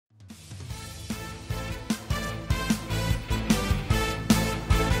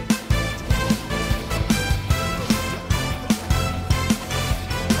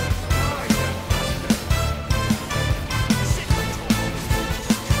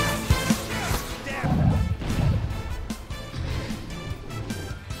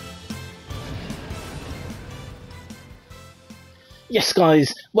Yes,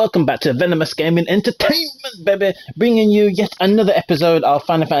 guys, welcome back to Venomous Gaming Entertainment, baby. Bringing you yet another episode of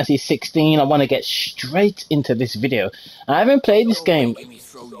Final Fantasy XVI. I want to get straight into this video. I haven't played this game. Making me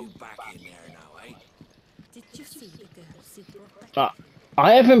throw you back in there now, eh? Did you see the girls he brought back?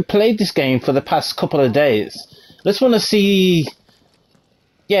 I haven't played this game for the past couple of days. Just want to see.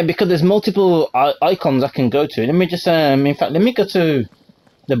 Yeah, because there's multiple icons I can go to. Let me just, in fact, let me go to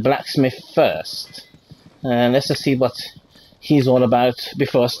the blacksmith first. Let's just see what he's all about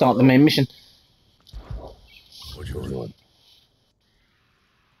before I start the main mission. What you want?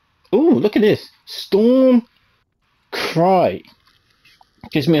 Ooh, look at this. Storm Cry.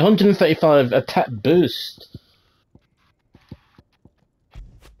 Gives me 135 attack boost.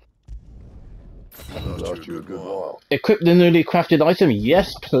 Last you a good while. Equip the newly crafted item.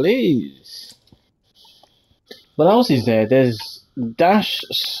 Yes, please. What else is there? There's dash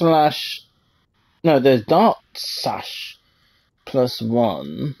slash... No, there's dart sash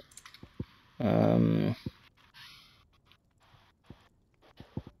 +1.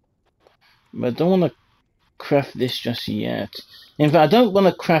 But I don't want to craft this just yet. In fact, I don't want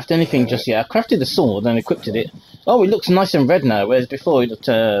to craft anything just yet. I crafted the sword and equipped it. Oh, it looks nice and red now, whereas before it looked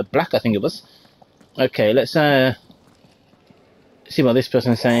black, I think it was. Okay, let's see what this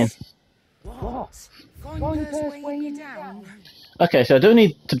person's saying. What? Going weighing you down? Okay, so I don't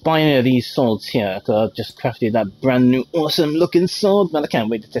need to buy any of these swords here, because I've just crafted that brand new awesome looking sword, but I can't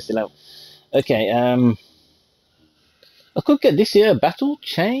wait to test it out. Okay, I could get this here, battle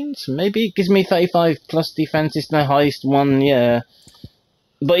chains, maybe? It gives me 35 plus defense, it's the highest one, yeah.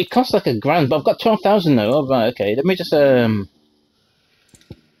 But it costs like £1,000, but I've got 12,000 now. Oh, right, okay, let me just, oh,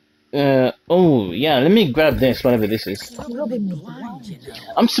 yeah, let me grab this, whatever this is.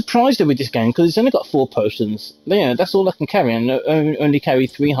 I'm surprised with this game, because it's only got 4 potions. Yeah, that's all I can carry, and only carry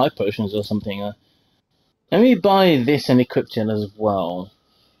 3 high potions or something. Let me buy this and equip it as well.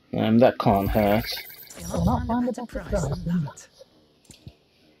 That can't hurt.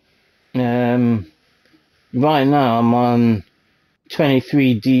 Right now I'm on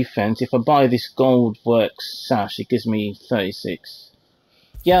 23 defense. If I buy this gold works sash, it gives me 36.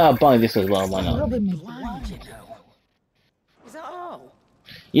 Yeah, I'll buy this as well, why not? Is that all?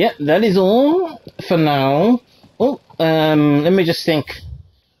 Yep, that is all for now. Oh, let me just think.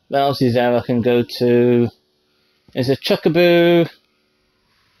 What else is there I can go to? There's a Chocobo.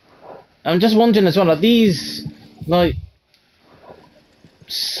 I'm just wondering as well, are these, like,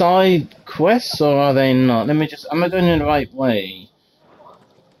 side quests, or are they not? Let me just, am I going in the right way?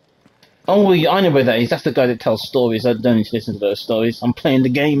 Oh, I know where that is. That's the guy that tells stories. I don't need to listen to those stories. I'm playing the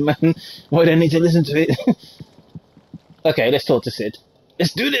game, man. Why do I need to listen to it? Okay, let's talk to Sid.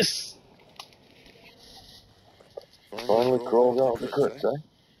 Let's do this! Finally crawled out of the crypt, eh?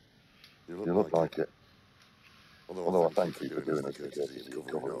 You look like it. Although I thank you for doing us the courtesy of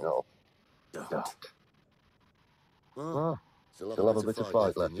covering it up. Don't. Ah, still have a bit of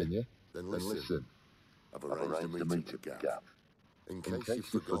fight left in you? Then listen. I've Arranged arranged to meet at the gap. In In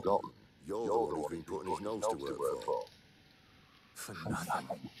case you've forgotten, you're the one who's been putting his nose to work for. For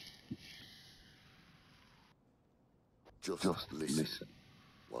nothing. Just listen.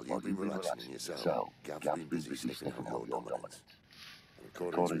 While you've been relaxing in your cell, Gav's been busy sniffing out your dominance. And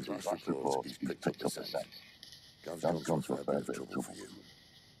according to his last reports, he's picked up the scent. Gav's gone to a fair bit of trouble for you.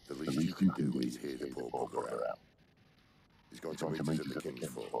 The least you can do is hear the poor bugger out. He's going to meet us at the King's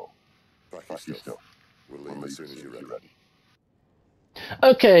Fall. Pack your stuff. We'll leave as soon as you're ready.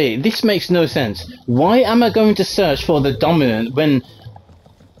 Okay, this makes no sense. Why am I going to search for the dominant when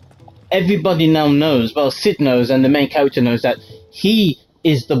everybody now knows, well, Sid knows and the main character knows that he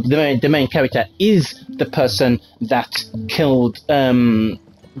is the main character is the person that killed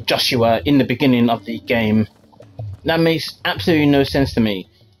Joshua in the beginning of the game. That makes absolutely no sense to me.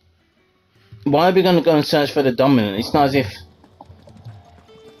 Why are we going to go and search for the dominant? It's not as if...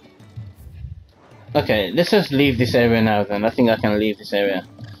 Okay, let's just leave this area now then. I think I can leave this area.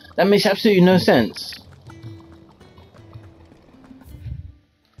 That makes absolutely no sense.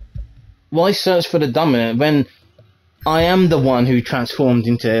 Why search for the dominant when I am the one who transformed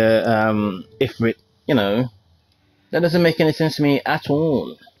into Ifrit, you know? That doesn't make any sense to me at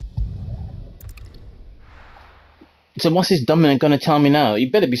all. So what's this dominant gonna tell me now?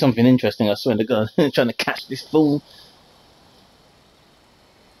 It better be something interesting, I swear to God. Trying to catch this fool.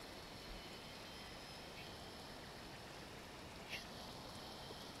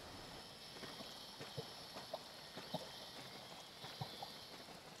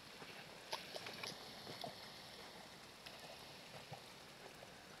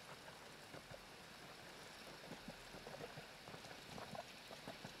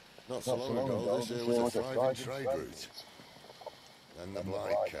 Not so long ago, this here was a thriving trade route. And the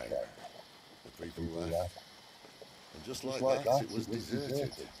Blight came. The people left. And just like that, it was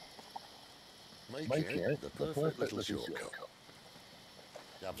deserted. Making it the perfect little shortcut.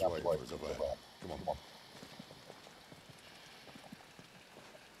 Gab's waiting for us over there. Come on.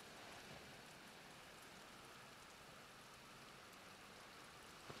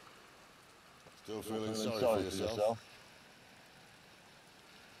 Still feeling sorry for yourself?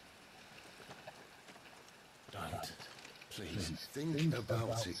 Don't. Please, think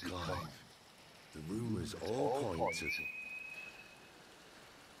about it, Clive. The rumours all point to...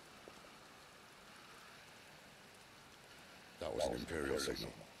 That was an Imperial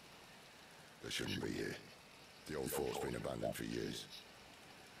signal. They shouldn't be here. The old fort's been abandoned for years.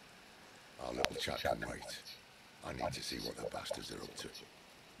 Our little chat can wait. I need to see what the bastards are up to.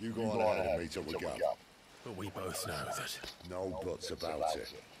 You go on ahead and meet up with Gab. But we both know that. No buts about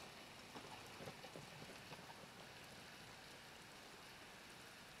it.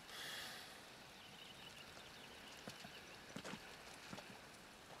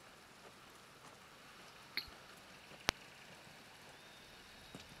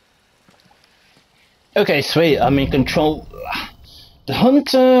 Okay, sweet. I'm in control. The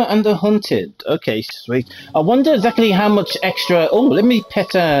hunter and the hunted. Okay, sweet. I wonder exactly how much extra. Oh, let me pet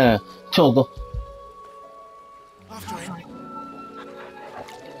Toggle. After him.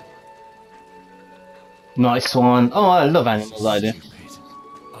 Nice one. Oh, I love animals like this.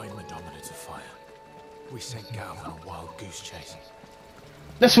 I'm the dominant of fire. We sent Gav on a wild goose chase.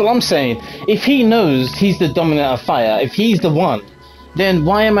 That's what I'm saying. If he knows he's the dominant of fire, if he's the one, then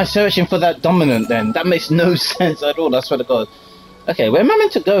why am I searching for that dominant then? That makes no sense at all, I swear to God. Okay, where am I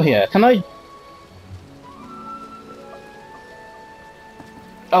meant to go here? Can I...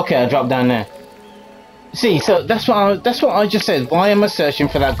 Okay, I dropped down there. See, so that's what I just said. Why am I searching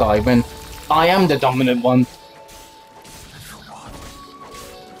for that guy when I am the dominant one?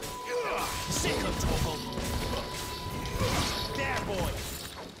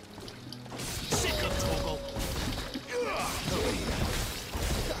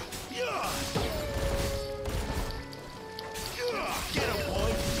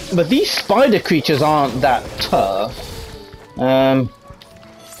 But these spider creatures aren't that tough. I'm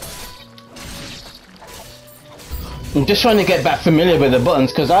just trying to get back familiar with the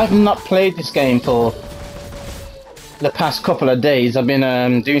buttons because I've not played this game for the past couple of days. I've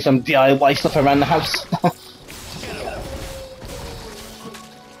been doing some DIY stuff around the house.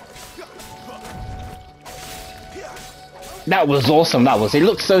 That was awesome, that was. It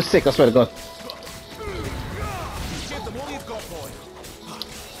looked so sick, I swear to God.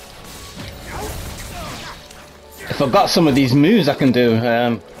 I forgot some of these moves I can do.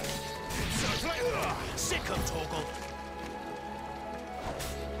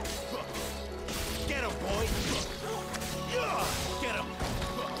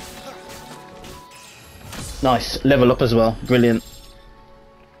 Nice, level up as well. Brilliant.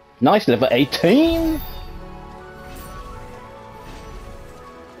 Nice, level 18.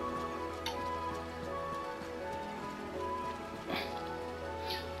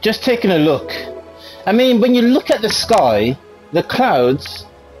 Just taking a look. I mean, when you look at the sky, the clouds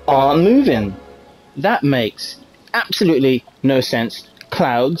aren't moving. That makes absolutely no sense.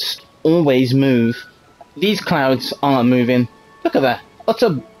 Clouds always move. These clouds aren't moving. Look at that.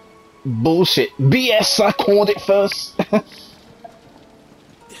 Utter bullshit. BS, I called it first.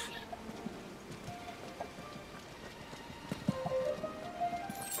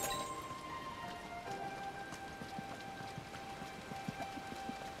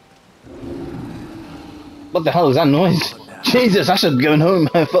 What the hell is that noise? Jesus, I should be going home.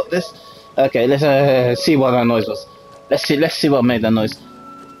 Fuck this. Okay, let's see what that noise was. Let's see what made that noise.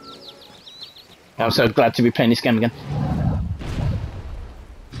 I'm so glad to be playing this game again.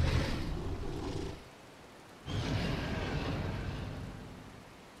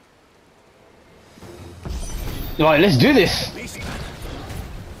 Right, let's do this.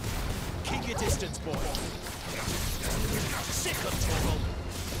 Keep your distance, boy. Sick of trouble.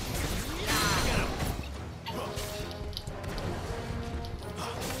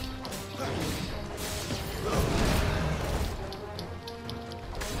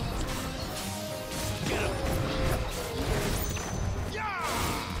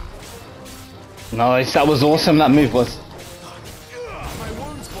 Nice, that was awesome, that move was. My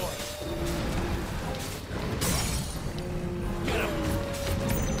wounds, boy. Get him.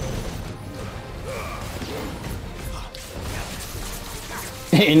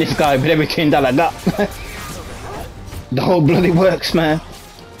 Hitting this guy with everything that like that. The whole bloody works, man.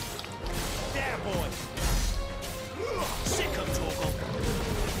 There, boy. Sick of trouble.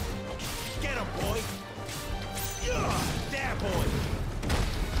 Get him, boy. There, boy.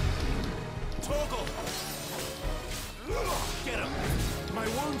 my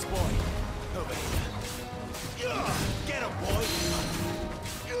wounds, boy. Over here. Get him, boy.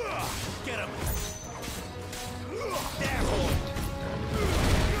 Get him. There, boy.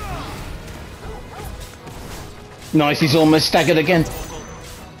 Nice, he's almost staggered again.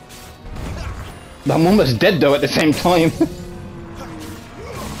 I'm almost dead though at the same time.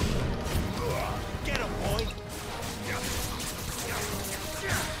 Get him, boy.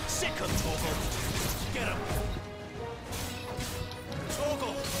 Sick him, Torgal. Get him.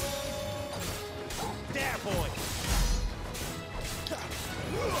 Torgal. There, boy.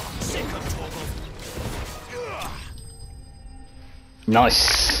 Sick him, Torgal.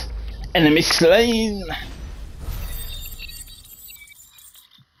 Nice. Enemy slain.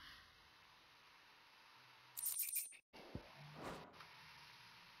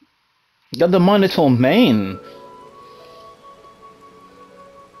 Got the Minotaur main.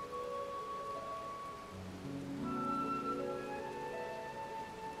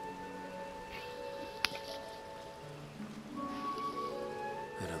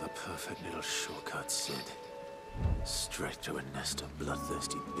 Another perfect little shortcut, Sid. Straight to a nest of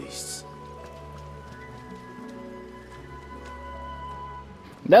bloodthirsty beasts.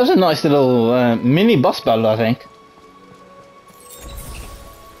 That was a nice little mini boss battle, I think.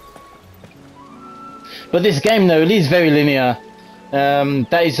 But this game, though, it is very linear. Hold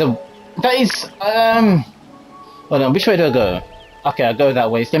on, which way do I go? Okay, I'll go that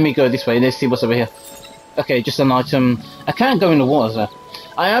way. So let me go this way. Let's see what's over here. Okay, just an item. I can't go in the water, so.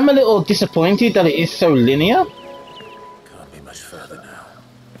 I am a little disappointed that it is so linear. Can't be much further now.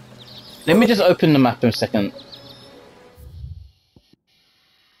 Let me just open the map in a second.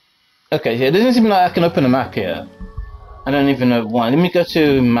 Okay, yeah, it doesn't seem like I can open the map here. I don't even know why. Let me go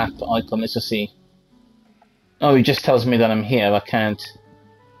to map icon. Let's just see. Oh, it just tells me that I'm here. I can't.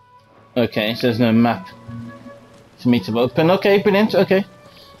 Okay, so there's no map for me to open. Okay, brilliant. Okay.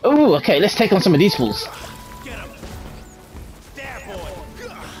 Oh, okay. Let's take on some of these fools. Get him. There, boy.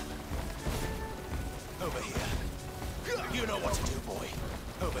 Over here. You know what to do, boy.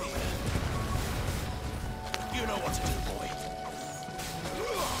 Over here. You know what to do, boy.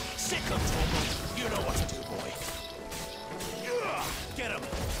 Sick him, Torgal. You know what to do, boy. Get him.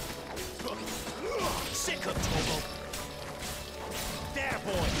 Sick him, Torgal. There,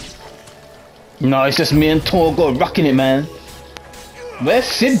 boy. No, it's just me and Torgal rocking it, man. Where's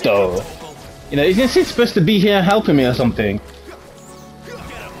Sid, though? You know, isn't Sid supposed to be here helping me or something? Get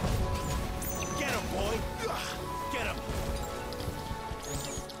him. Get him, boy. Get him.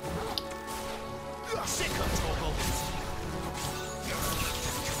 Sick him, Torgal.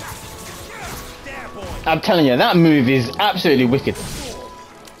 There, boy. I'm telling you, that move is absolutely wicked.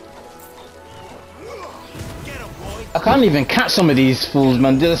 I can't even catch some of these fools,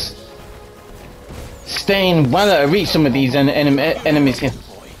 man. Just staying well out of reach some of these enemies here.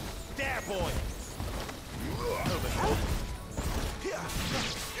 There, boy.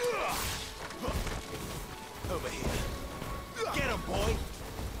 Over here. Get him, boy.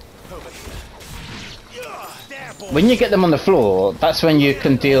 Over here. There, boy. When you get them on the floor, that's when you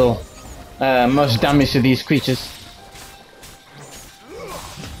can deal most damage to these creatures.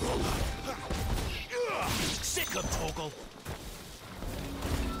 Sick him, Torgal.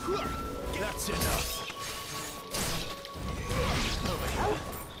 That's enough. Over here.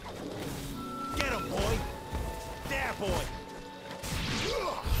 Get him, boy. There, boy.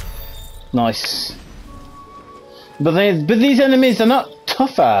 Nice. But these enemies are not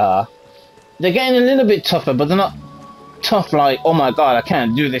tougher. They're getting a little bit tougher, but they're not tough like, oh my god, I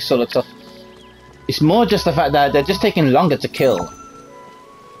can't do this sort of tough. It's more just the fact that they're just taking longer to kill.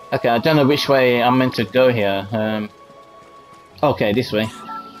 Okay, I don't know which way I'm meant to go here. Okay, this way.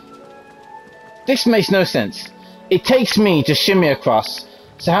 This makes no sense. It takes me to shimmy across.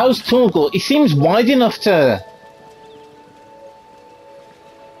 So how's Torgal? He seems wide enough to...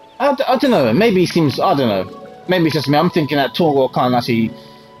 I don't know. Maybe he seems... I don't know. Maybe it's just me. I'm thinking that Torgal can't actually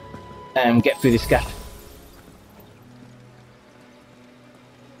get through this gap.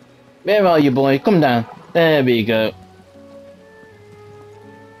 Where are you, boy? Come down. There we go.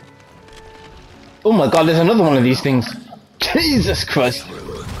 Oh my god, there's another one of these things. Jesus Christ.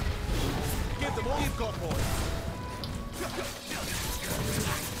 Give them all you've got, boy.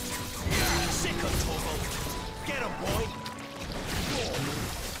 Sick him, Torgal. Get him, boy.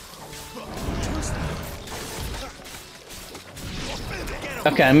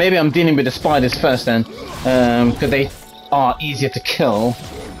 Okay, maybe I'm dealing with the spiders first then. Because they are easier to kill.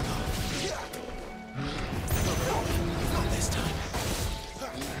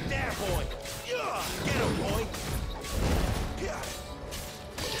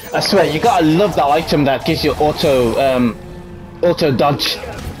 I swear, you gotta love that item that gives you auto auto dodge.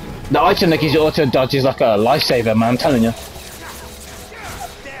 The item that gives you auto dodge is like a lifesaver, man. I'm telling you.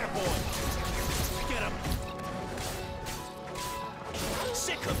 There, boy. Get him.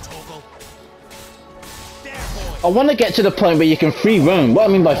 Sick of Toggle. There, boy. I want to get to the point where you can free roam. What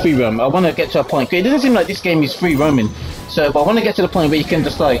I mean by free roam, I want to get to a point. 'Cause it doesn't seem like this game is free roaming. So, but I want to get to the point where you can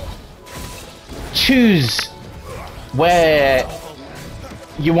just like choose where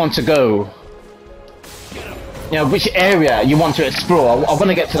you want to go. You know, which area you want to explore. I want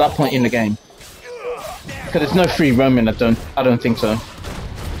to get to that point in the game. Because there's no free roaming. I don't think so.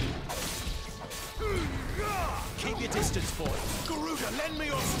 Keep your distance, boy. Garuda, lend me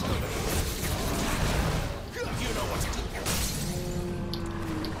your strength. You know what to do.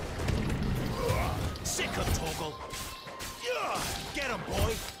 Sick of Toggle. Get him,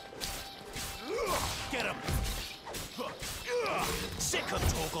 boy. Get him. Sick of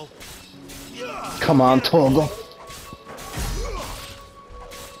Toggle. Come on, Toggle.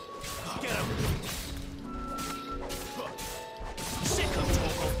 Get him. Sick of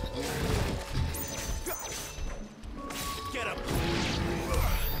Toggle. Get him.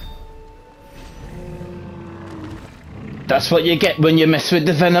 That's what you get when you mess with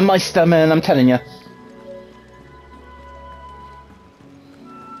the Venomister, man. I'm telling you.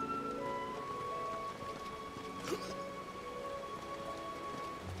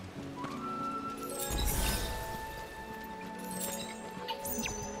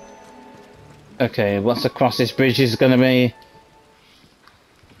 Okay, what's across this bridge is gonna be?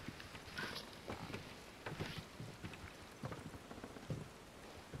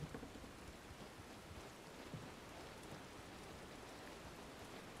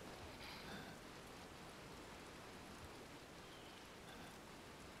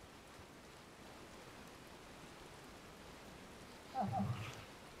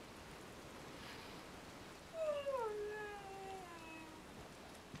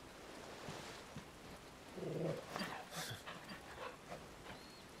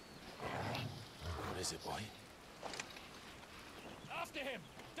 What is it, boy? After him!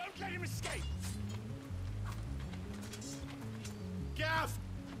 Don't let him escape! Gav!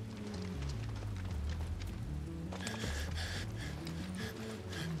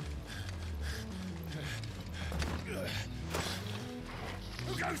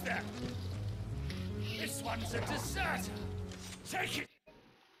 Who goes there? This one's a deserter! Take it!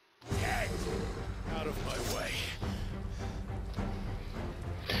 Get out of my way!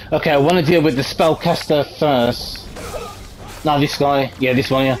 Okay, I want to deal with the spellcaster first. Nah, this guy. Yeah, this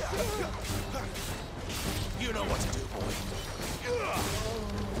one, yeah. You know what to do,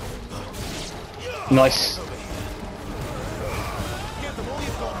 boy. Nice. Give them all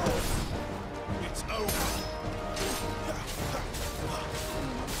you've got, boy. It's over.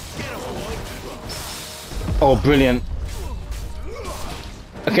 Get him, boy. Oh, brilliant.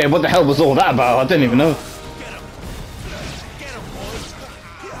 Okay, what the hell was all that about? I don't even know. Get him. Get him, boy.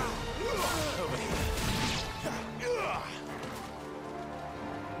 Over here.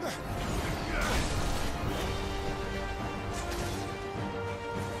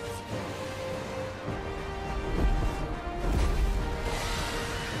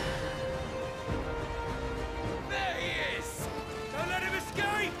 There he is! Don't let him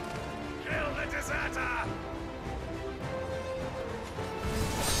escape! Kill the deserter!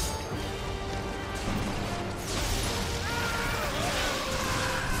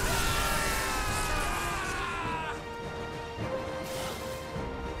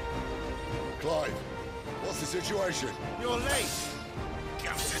 Clive, what's the situation? You're late!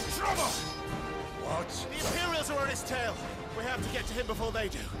 Gav's in trouble! What? The Imperials are on his tail! We have to get to him before they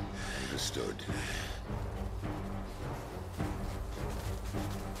do. Understood.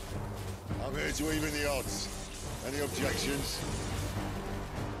 I'm here to even the odds. Any objections?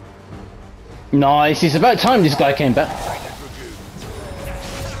 Nice. It's about time this guy came back.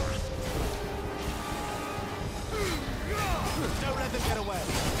 Don't let them get away.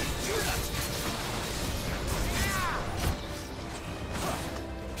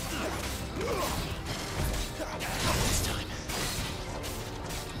 This time.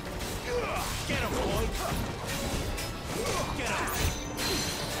 Get him, boy. Get him.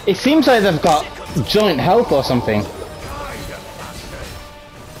 It seems like they've got joint health or something.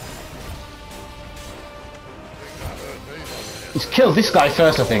 Let's kill this guy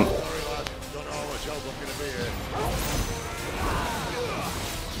first, I think. Don't know how much help I'm gonna be here.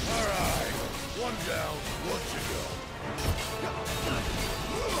 Alright. One down, one to go.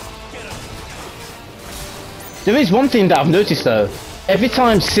 There is one thing that I've noticed though. Every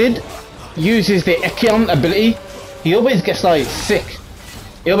time Sid uses the Eikon ability, he always gets like sick.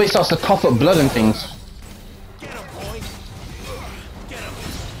 He always starts to cough up blood and things. Get him, boy.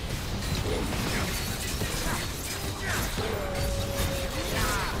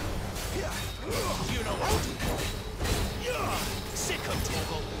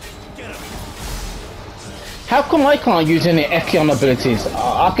 How come I can't use any Eikon abilities?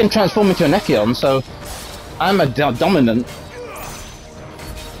 I can transform into an Eikon, so I'm a dominant.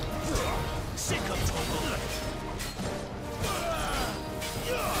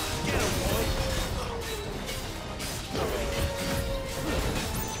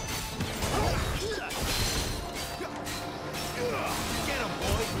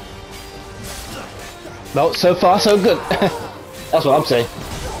 Well, so far so good. That's what I'm saying.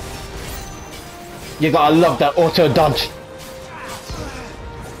 You gotta love that auto dodge.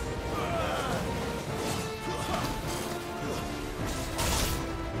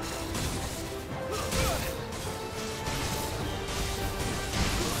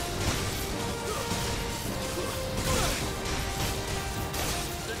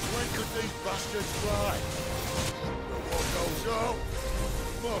 Since when could these bastards fly? But what goes up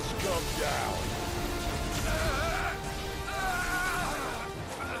must come down.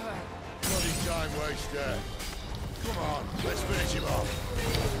 Bloody time waster. Come on, let's finish him off.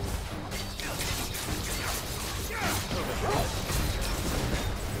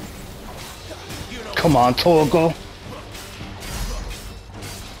 Come on, Torgal.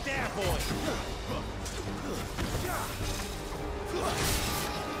 There, boy.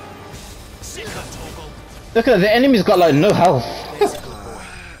 Sick of Toggle. Look at that, the enemy's got like no health.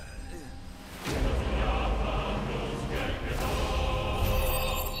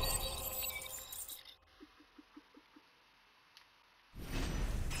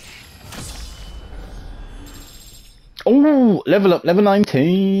 Oh, level up, level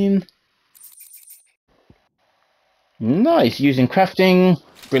 19. Nice, using crafting.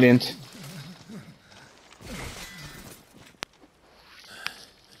 Brilliant.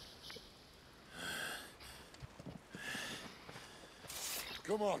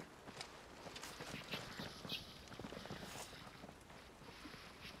 Come on.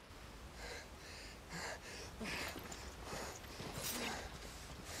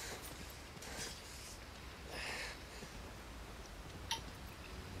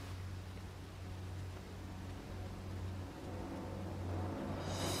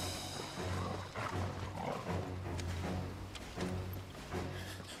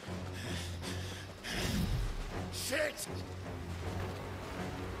 Shit!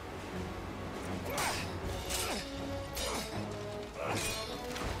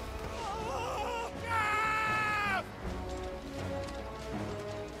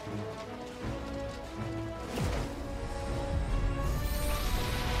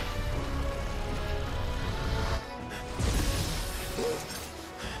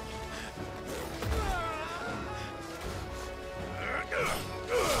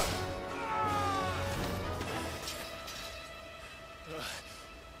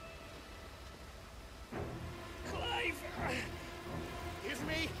 Clive! Give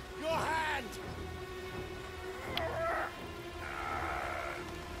me your hand!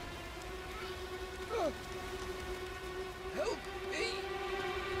 Help me!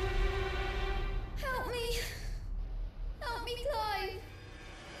 Help me! Help me, Clive!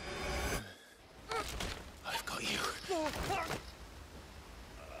 I've got you.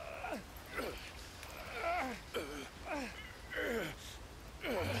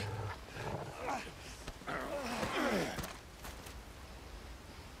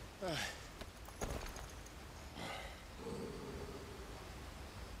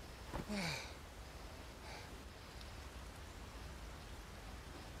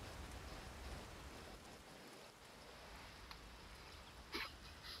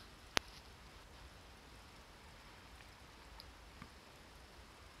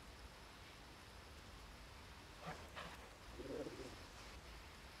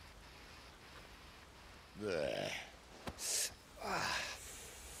 There.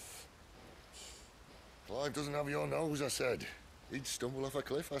 Clive doesn't have your nose, I said. He'd stumble off a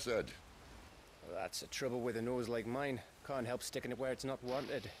cliff, I said. Well, that's the trouble with a nose like mine. Can't help sticking it where it's not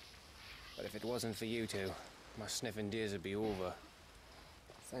wanted. But if it wasn't for you two, my sniffing days would be over.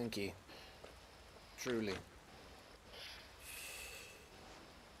 Thank you. Truly.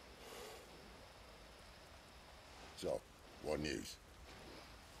 So, what news?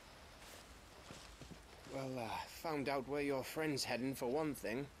 Well, found out where your friend's heading for one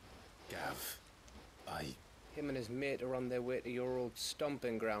thing. Gav, Him and his mate are on their way to your old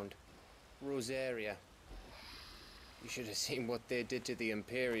stomping ground, Rosaria. You should have seen what they did to the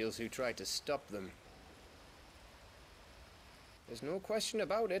Imperials who tried to stop them. There's no question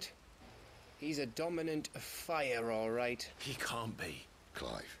about it. He's a dominant fire, all right. he can't be.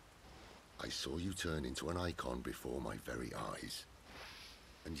 Clive, I saw you turn into an icon before my very eyes.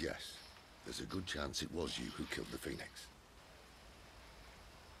 And yes, there's a good chance it was you who killed the Phoenix.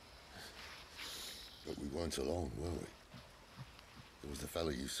 But we weren't alone, were we? There was the fellow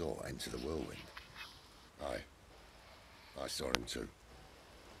you saw enter the whirlwind. I saw him too.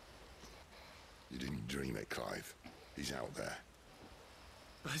 You didn't dream it, Clive. He's out there.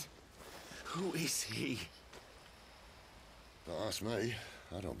 But who is he? Don't ask me.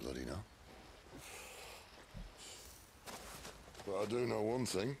 I don't bloody know. But I do know one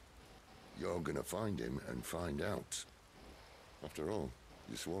thing. You're gonna find him and find out. After all,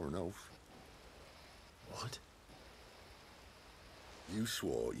 you swore an oath. What? You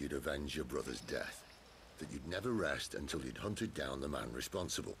swore you'd avenge your brother's death. That you'd never rest until you'd hunted down the man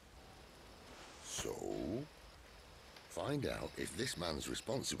responsible. So, find out if this man's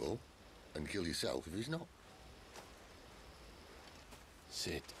responsible and kill yourself if he's not.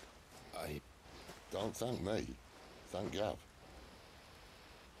 Sid, Don't thank me. Thank Gav.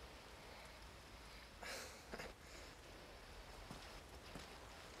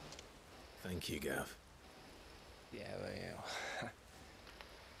 Thank you, Gav. Yeah, well.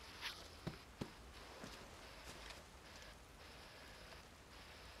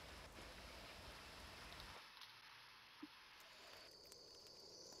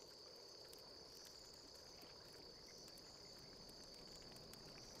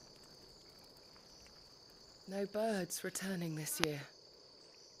 No birds returning this year.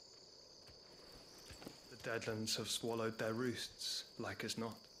 The Deadlands have swallowed their roosts, like as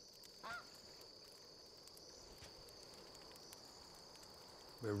not.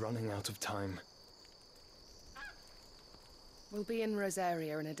 We're running out of time. We'll be in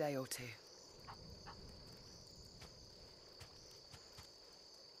Rosaria in a day or two.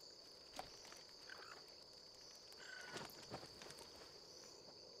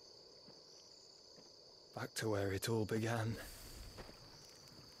 Back to where it all began.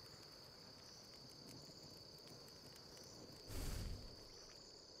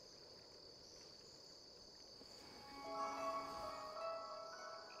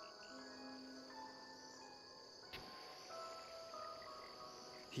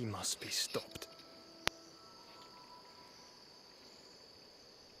 He must be stopped.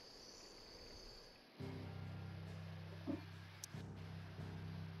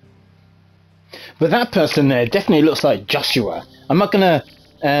 But that person there definitely looks like Joshua. I'm not gonna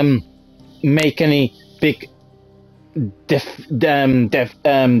make any big definite.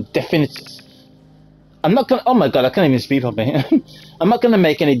 I'm not gonna. Oh my god, I can't even speak properly. I'm not gonna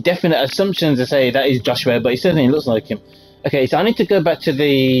make any definite assumptions to say that is Joshua, but he certainly looks like him. Okay, so I need to go back to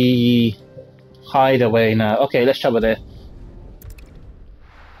the hideaway now. Okay, let's travel there.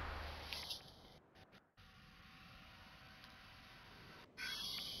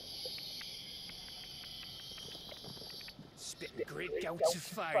 Spitting great gouts of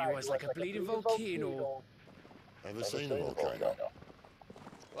fire he was like a bleeding volcano. Ever seen a volcano?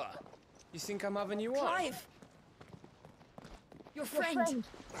 What? You think I'm having you on? Clive! Your friend!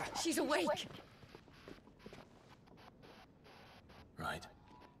 She's awake! Right.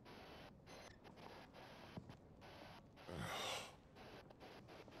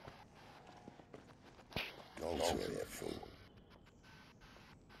 Go to her, you fool.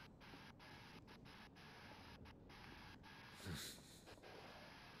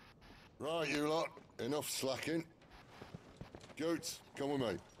 Right, you lot. Enough slacking. Goots, come with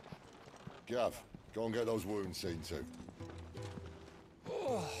me. Gav, go and get those wounds seen to.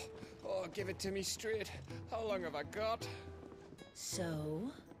 Oh, give it to me straight. How long have I got?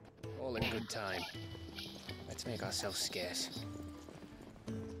 So? All in good time. Let's make ourselves scarce.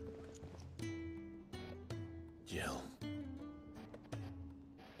 Jill.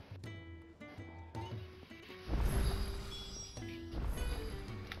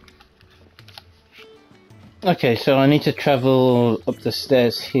 Okay, so I need to travel up the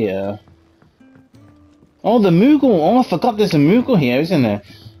stairs here. Oh, the Moogle! Oh, I forgot there's a Moogle here, isn't there?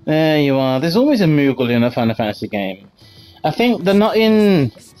 There you are. There's always a Moogle in a Final Fantasy game. I think they're not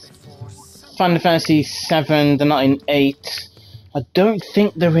in Final Fantasy VII, they're not in 8. I don't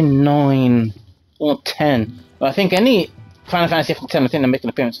think they're in 9 or 10. But I think any Final Fantasy after 10, I think they make an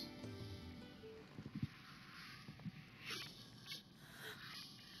appearance.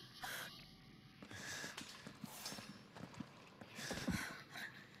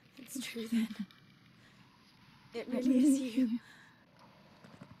 It's true then. It really is you.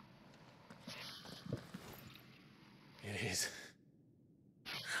 It is.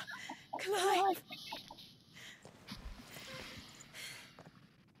 Clive!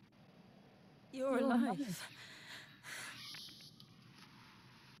 You're alive.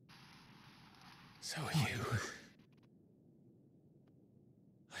 So are you.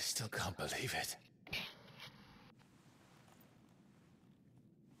 I still can't believe it.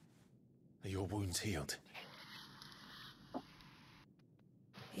 Are you your wounds healed?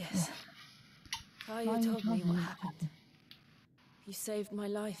 Yes. Kaya told me what happened. You saved my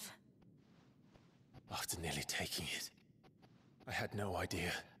life. After nearly taking it, I had no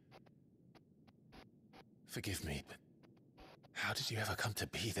idea. Forgive me, but how did you ever come to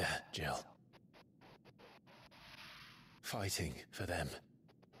be there, Jill? Fighting for them.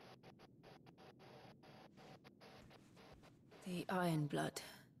 The Iron Blood.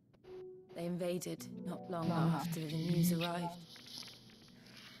 They invaded not long after the news arrived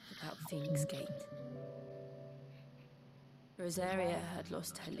about Phoenix Gate. Rosaria had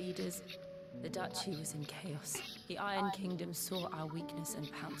lost her leaders. The Duchy was in chaos. The Iron Kingdom saw our weakness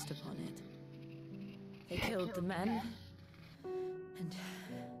and pounced upon it. They killed the men and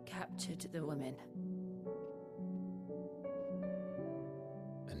captured the women.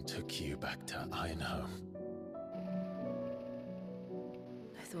 And took you back to Ironhome.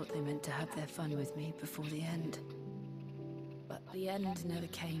 I thought they meant to have their fun with me before the end. But the end never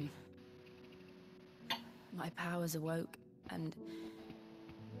came. My powers awoke, and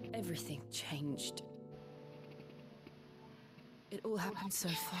everything changed. It all happened so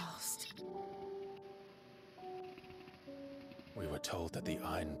fast. We were told that the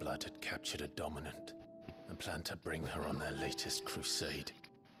Iron Blood had captured a dominant and planned to bring her on their latest crusade.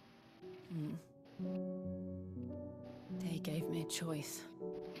 They gave me a choice.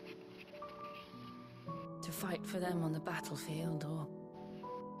 To fight for them on the battlefield, or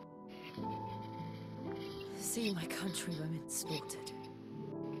see my countrywomen slaughtered.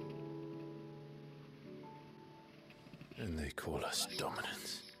 And they call us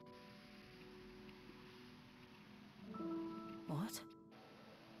dominants. What?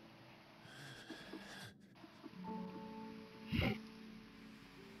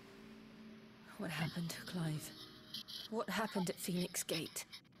 What happened, Clive? What happened at Phoenix Gate?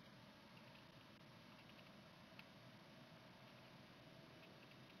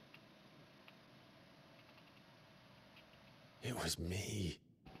 It was me.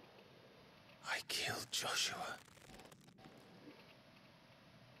 I killed Joshua.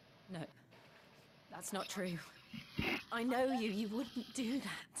 No, that's not true. I know you. You wouldn't do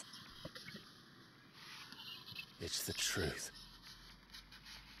that. It's the truth.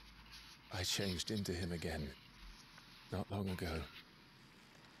 I changed into him again, not long ago.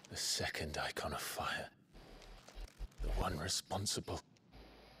 The second Eikon of Fire. The one responsible.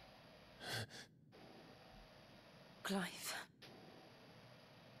 Clive.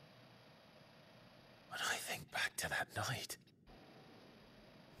 When I think back to that night...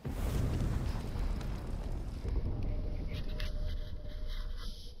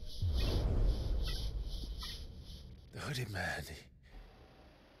 The hooded man,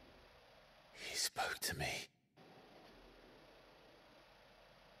 he spoke to me.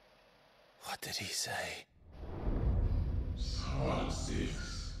 What did he say? Psalm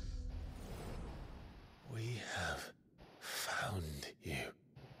 6. We have found you.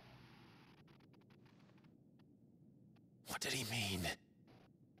 What did he mean?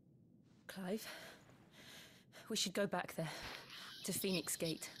 Clive, we should go back there, to Phoenix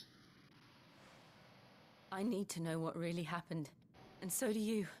Gate. I need to know what really happened, and so do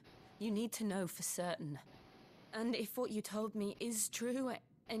you. You need to know for certain. And if what you told me is true,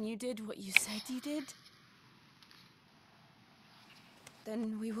 and you did what you said you did,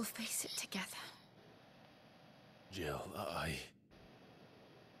 then we will face it together. Jill,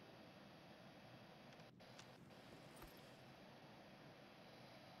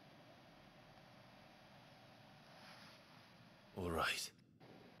 All right.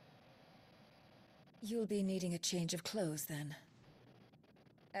 You'll be needing a change of clothes, then.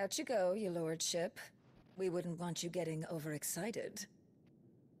 Out you go, your lordship. We wouldn't want you getting overexcited.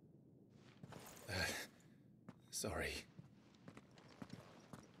 Sorry.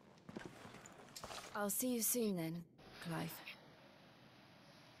 I'll see you soon then, Clive.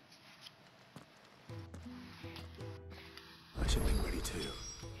 I should be ready too.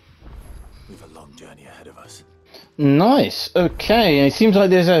 We've a long journey ahead of us. Nice. Okay, it seems like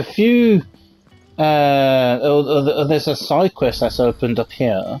there's a few. There's a side quest that's opened up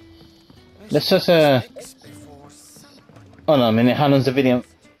here. Let's just Oh no, a minute. How long's the video?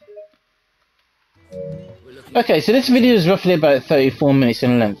 Okay, so this video is roughly about 34 minutes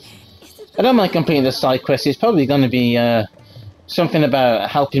in length. I don't mind completing the side quest. It's probably going to be something about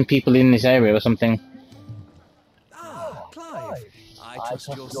helping people in this area or something. Ah, Clive. I trust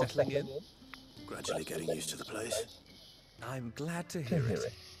you're settling in. Gradually getting used to the place. I'm glad to hear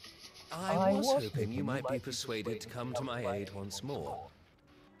it. I was hoping you might be persuaded to come to my aid once more.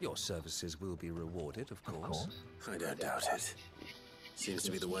 Your services will be rewarded, of course. I don't doubt it. Seems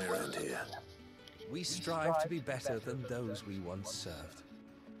to be the way around here. We strive to be better than those we once served.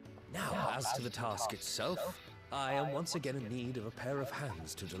 Now, as to the task itself, I am once again in need of a pair of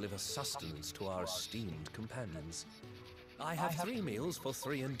hands to deliver sustenance to our esteemed companions. I have 3 meals for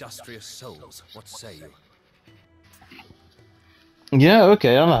 3 industrious souls. What say you? Yeah,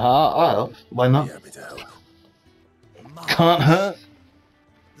 okay, I'll why not? Can't hurt.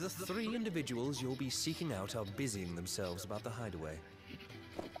 The 3 individuals you'll be seeking out are busying themselves about the hideaway.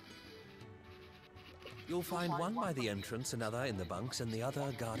 You'll find one by the entrance, another in the bunks, and the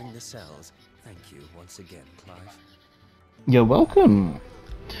other guarding the cells. Thank you once again, Clive. You're welcome.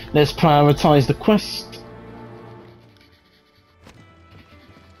 Let's prioritize the quest.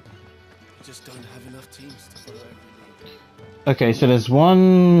 We just don't have enough teams to follow everything. Okay, so there's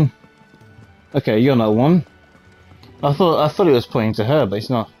one. Okay, you're not one. I thought it was pointing to her, but it's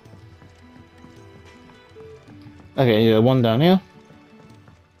not. Okay, yeah, one down here.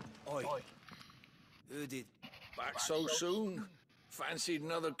 Oi. Heard it. Back so soon? Fancied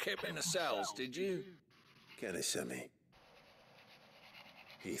another kip in the cells, did you? Kenneth sent me.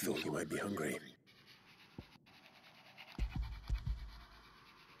 He thought you might be hungry.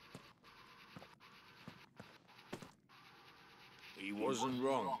 He wasn't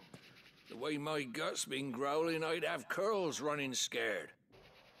wrong. The way my gut's been growling, I'd have curls running scared.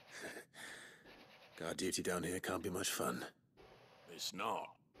 Guard duty down here can't be much fun. It's not.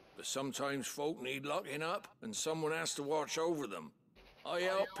 But sometimes folk need locking up, and someone has to watch over them. I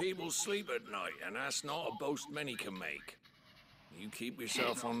help people sleep at night, and that's not a boast many can make. You keep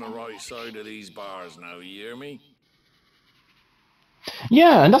yourself on the right side of these bars now, you hear me?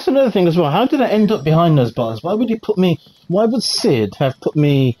 Yeah, and that's another thing as well. How did I end up behind those bars? Why would he put me... Why would Sid have put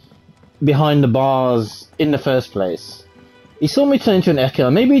me behind the bars in the first place? He saw me turn into an echo.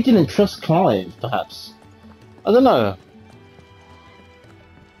 Maybe he didn't trust Clive, perhaps. I don't know.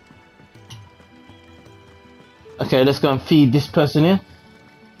 Okay, let's go and feed this person here.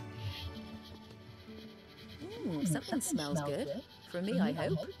 Something smells good. For me, I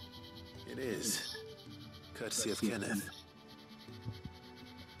hope. It is. Courtesy of Kenneth.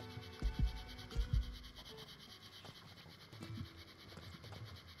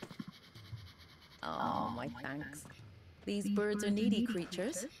 Oh, my thanks. These birds are needy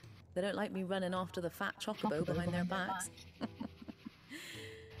creatures. They don't like me running off to the fat chocobo behind their backs.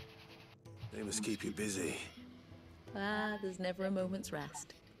 They must keep you busy. Ah, there's never a moment's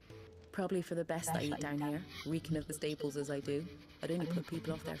rest. Probably for the best I eat down here, reeking of the staples as I do. I'd only put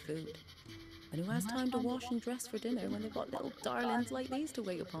people off their food. And who has time to wash and dress for dinner when they've got little darlings like these to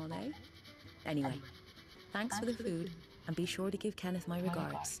wait upon, eh? Anyway, thanks for the food, and be sure to give Kenneth my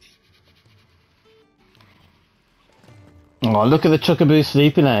regards. Oh, look at the chocobo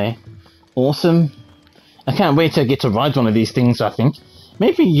sleeping, eh? Awesome. I can't wait till I get to ride one of these things, I think.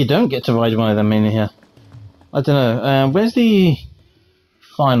 Maybe you don't get to ride one of them in here. I don't know. Where's the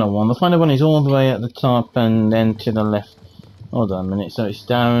final one? The final one is all the way at the top and then to the left. Hold on a minute. So it's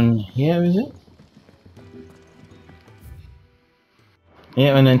down here, is it?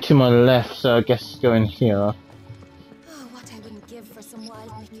 Yeah, and then to my left, so I guess going here. Oh, what I wouldn't give for some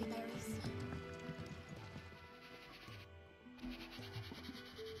wild Mickey berries.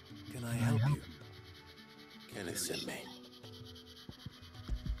 Can I help you? Kenneth sent me.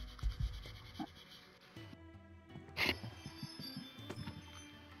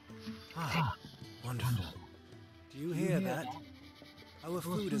 Ah, wonderful. Do you hear that? Our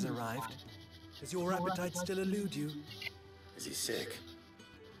food has arrived. Does your appetite still elude you? Is he sick?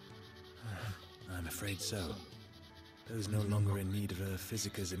 I'm afraid so. Those no longer in need of a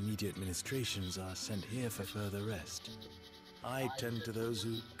Physicker's immediate ministrations are sent here for further rest. I tend to those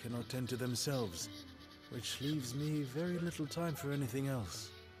who cannot tend to themselves, which leaves me very little time for anything else.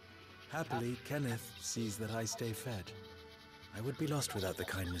 Happily, Kenneth sees that I stay fed. I would be lost without the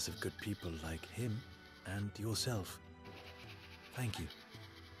kindness of good people like him and yourself. Thank you.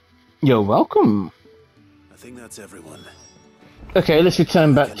 You're welcome. I think that's everyone. Okay, let's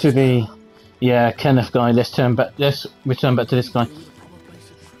return back to the... Yeah, Kenneth guy. Let's return back to this guy.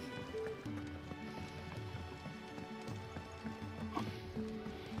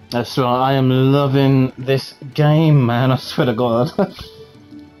 That's right, I am loving this game, man, I swear to God.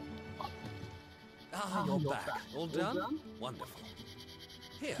 Ah, you're back. All done? Wonderful.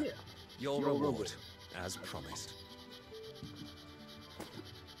 Here, your reward, as promised.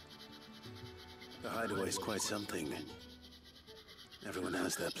 The hideaway's quite something. Everyone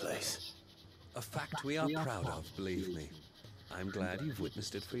has their place. A fact we are proud of, believe me. I'm glad you've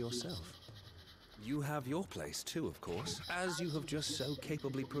witnessed it for yourself. You have your place too, of course, as you have just so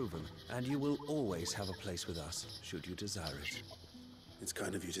capably proven, and you will always have a place with us, should you desire it. It's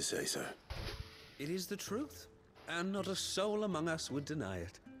kind of you to say so. It is the truth, and not a soul among us would deny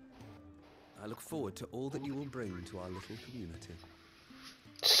it. I look forward to all that you will bring to our little community.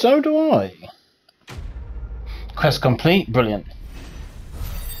 So do I. Quest complete. Brilliant.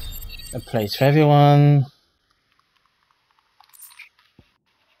 A place for everyone.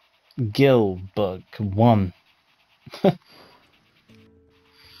 Gilbug 1.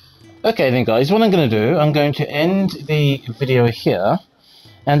 Okay then guys, what I'm going to do, I'm going to end the video here,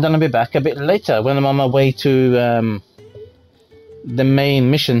 and then I'll be back a bit later when I'm on my way to the main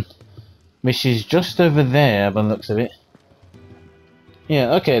mission, which is just over there by the looks of it.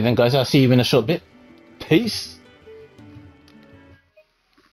 Yeah, okay then guys, I'll see you in a short bit. Peace.